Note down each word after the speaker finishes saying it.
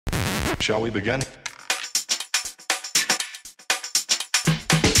Shall we begin?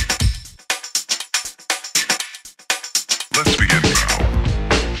 Let's begin now.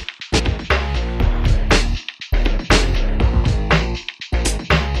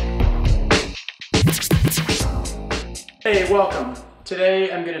 Hey, welcome.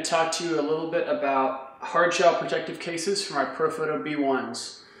 Today I'm going to talk to you a little bit about hard shell protective cases for my Profoto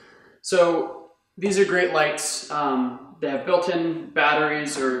B1s. So these are great lights. They have built-in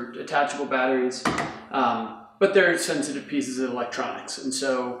batteries or attachable batteries, but they're sensitive pieces of electronics. And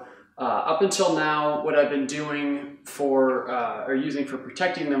so up until now, what I've been doing for, or using for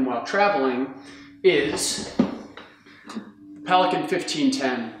protecting them while traveling is Pelican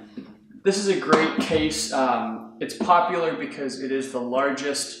 1510. This is a great case. It's popular because it is the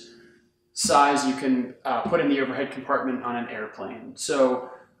largest size you can put in the overhead compartment on an airplane. So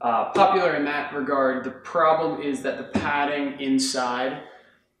popular in that regard. The problem is that the padding inside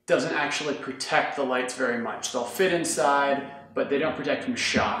doesn't actually protect the lights very much. They'll fit inside, but they don't protect from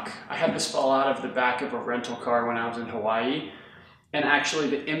shock. I had this fall out of the back of a rental car when I was in Hawaii, and actually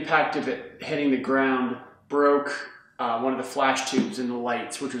the impact of it hitting the ground broke one of the flash tubes in the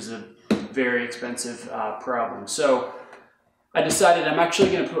lights, which was a very expensive problem. So I decided I'm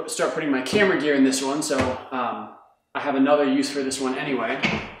actually going to start putting my camera gear in this one, so I have another use for this one anyway.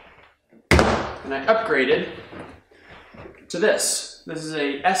 And I upgraded to this. This is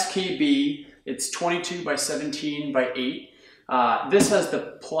a SKB. It's 22 by 17 by 8. This has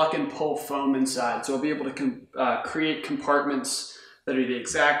the Pluck and pull foam inside, so I'll be able to create compartments that are the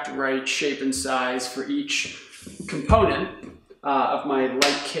exact right shape and size for each component of my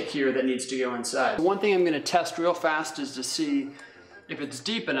light kit here that needs to go inside. One thing I'm going to test real fast is to see if it's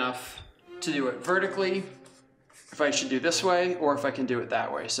deep enough to do it vertically, if I should do this way, or if I can do it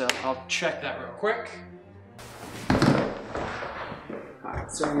that way. So I'll check that real quick. Alright,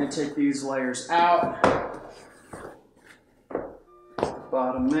 so I'm going to take these layers out.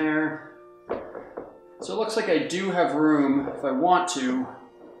 Bottom there. So it looks like I do have room, if I want to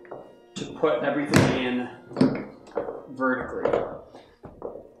put everything in vertically.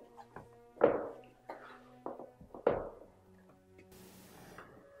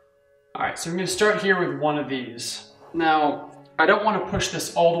 Alright, so I'm going to start here with one of these. Now, I don't want to push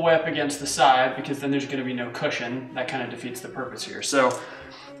this all the way up against the side because then there's going to be no cushion. That kind of defeats the purpose here. So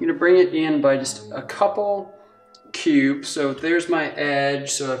I'm going to bring it in by just a couple cubes. So there's my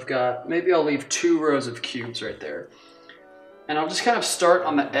edge. So I've got, maybe I'll leave 2 rows of cubes right there. And I'll just kind of start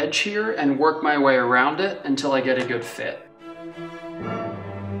on the edge here and work my way around it until I get a good fit.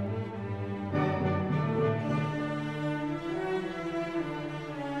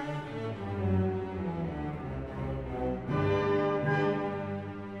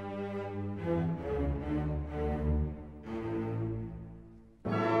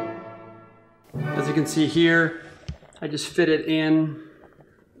 As you can see here, I just fit it in.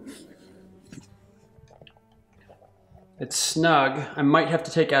 It's snug. I might have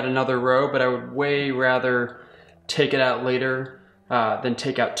to take out another row, but I would way rather take it out later than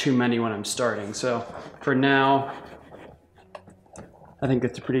take out too many when I'm starting. So for now, I think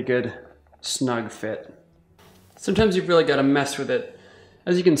it's a pretty good snug fit. Sometimes you've really got to mess with it.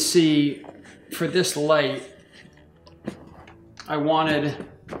 As you can see, for this light, I wanted,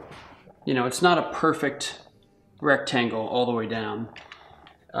 you know, it's not a perfect rectangle all the way down.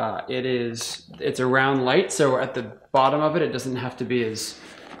 It's a round light, so at the bottom of it, it doesn't have to be as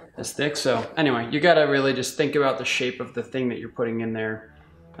thick. So anyway, you gotta really just think about the shape of the thing that you're putting in there,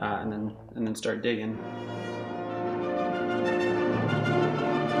 and then start digging.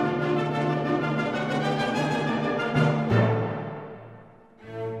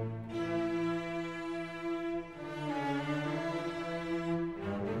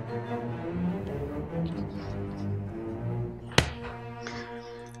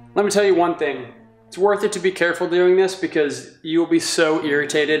 Let me tell you one thing. It's worth it to be careful doing this because you'll be so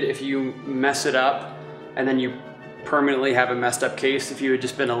irritated if you mess it up and then you permanently have a messed up case if you had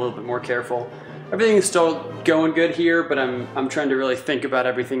just been a little bit more careful. Everything is still going good here, but I'm trying to really think about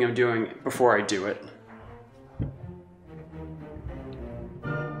everything I'm doing before I do it.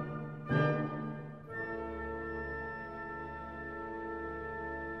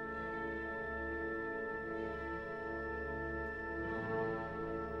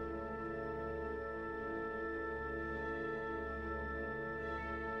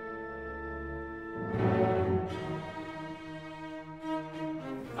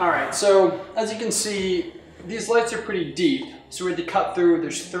 Alright, so as you can see, these lights are pretty deep. So we had to cut through,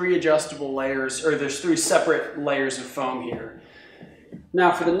 there's 3 adjustable layers, or there's 3 separate layers of foam here.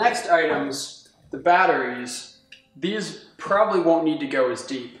 Now for the next items, the batteries, these probably won't need to go as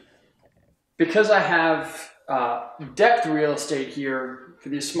deep. Because I have depth real estate here for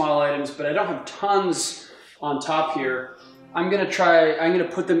these small items, but I don't have tons on top here, I'm gonna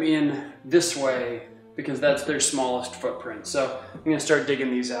put them in this way because that's their smallest footprint. So I'm gonna start digging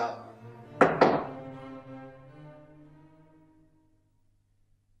these out.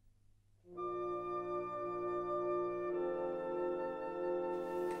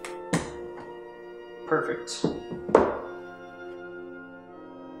 Perfect.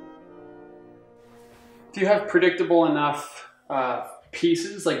 If you have predictable enough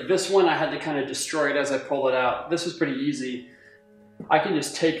pieces, like this one I had to kind of destroy it as I pulled it out. This was pretty easy. I can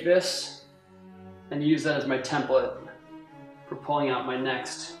just take this and use that as my template for pulling out my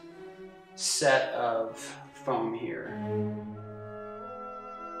next set of foam here.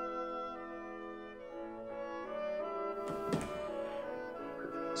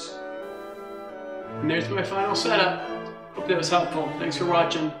 Perfect. And there's my final setup. Hope that was helpful. Thanks for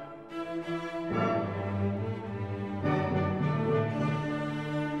watching.